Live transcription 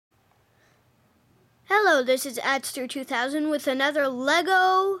Hello, this is Adster2000 with another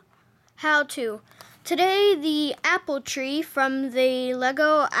Lego how-to. Today, the apple tree from the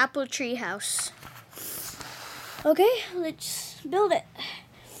Lego Apple Tree House. Okay, let's build it.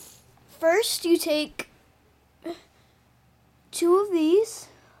 First, you take two of these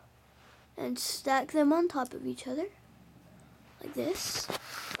and stack them on top of each other, like this.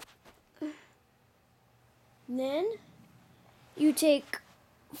 Then, you take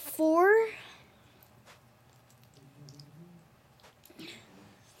four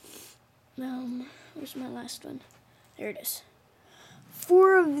where's my last one? There it is.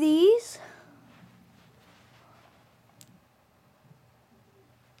 Four of these.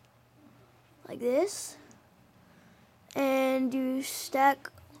 Like this. And you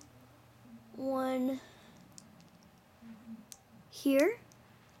stack one here.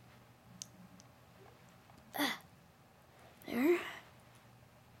 There.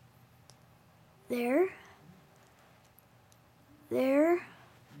 There. There.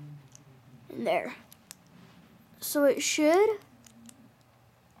 And there. So it should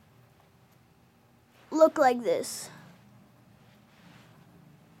look like this.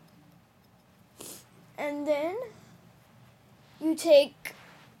 And then you take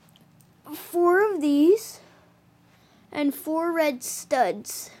four of these and four red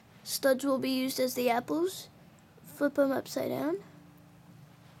studs. Studs will be used as the apples. Flip them upside down.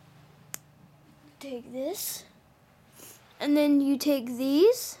 Take this. And then you take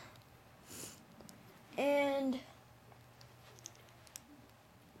these and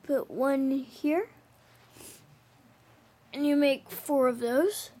put one here, and you make four of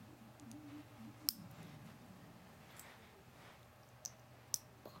those.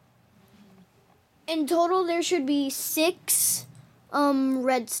 In total, there should be 6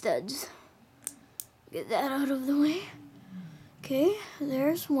 red studs. Get that out of the way. Okay,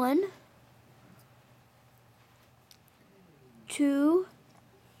 there's 1, 2,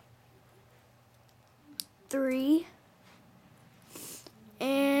 3,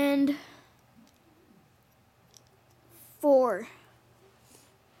 and 4.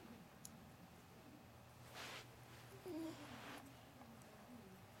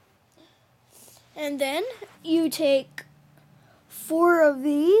 And then you take 4 of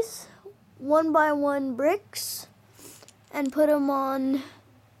these 1x1 bricks and put them on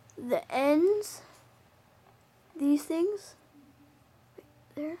the ends. These things right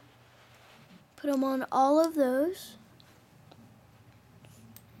there. Put them on all of those.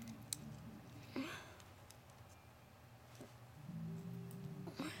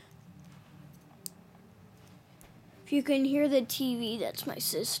 If you can hear the TV, that's my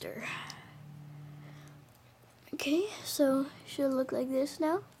sister. Okay, so it should look like this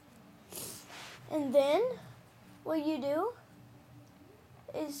now. And then what you do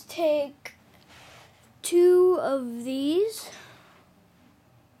is take 2 of these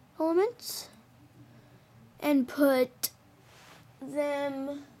elements and put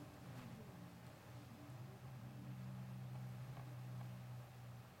them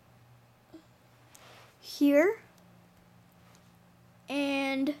here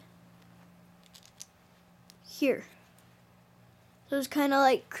and here. So it's kind of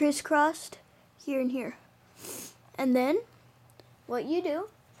like crisscrossed here and here. And then what you do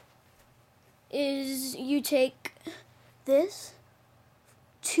is you take this,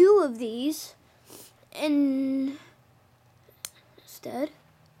 2 of these instead,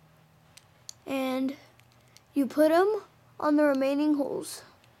 and you put them on the remaining holes.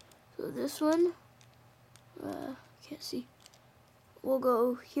 So this one, can't see, will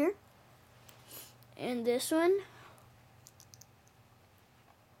go here, and this one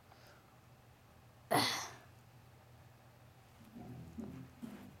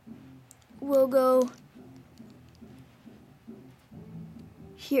will go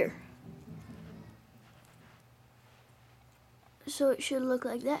here. So it should look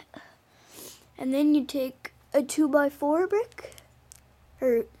like that. And then you take a 2x4 brick,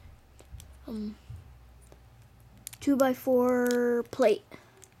 or 2x4 plate,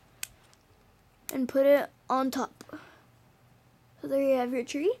 and put it on top. So there you have your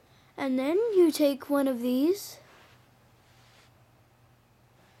tree. And then you take one of these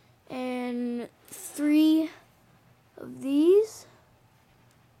and 3 of these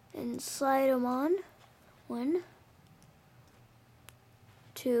and slide them on. 1,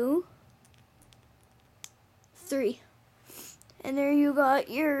 2, 3. And there you got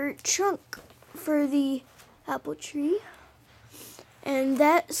your trunk for the apple tree. And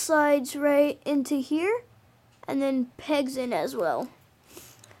that slides right into here and then pegs in as well.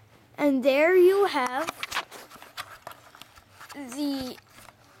 And there you have the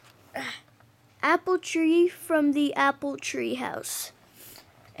apple tree from the apple tree house.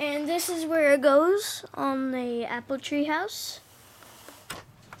 And this is where it goes on the apple tree house.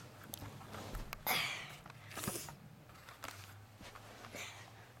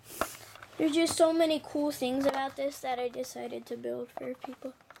 There's just so many cool things about this that I decided to build for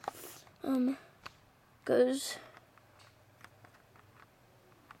people. Goes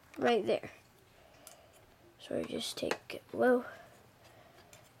right there. So I just take,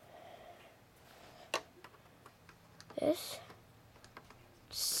 this,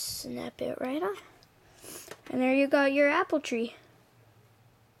 snap it right on, and there you got your apple tree.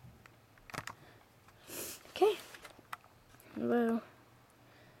 Okay. Well,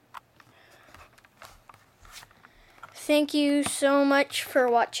 thank you so much for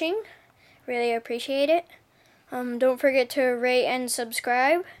watching. Really appreciate it. Don't forget to rate and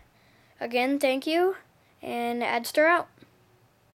subscribe. Again, thank you. And Adster out.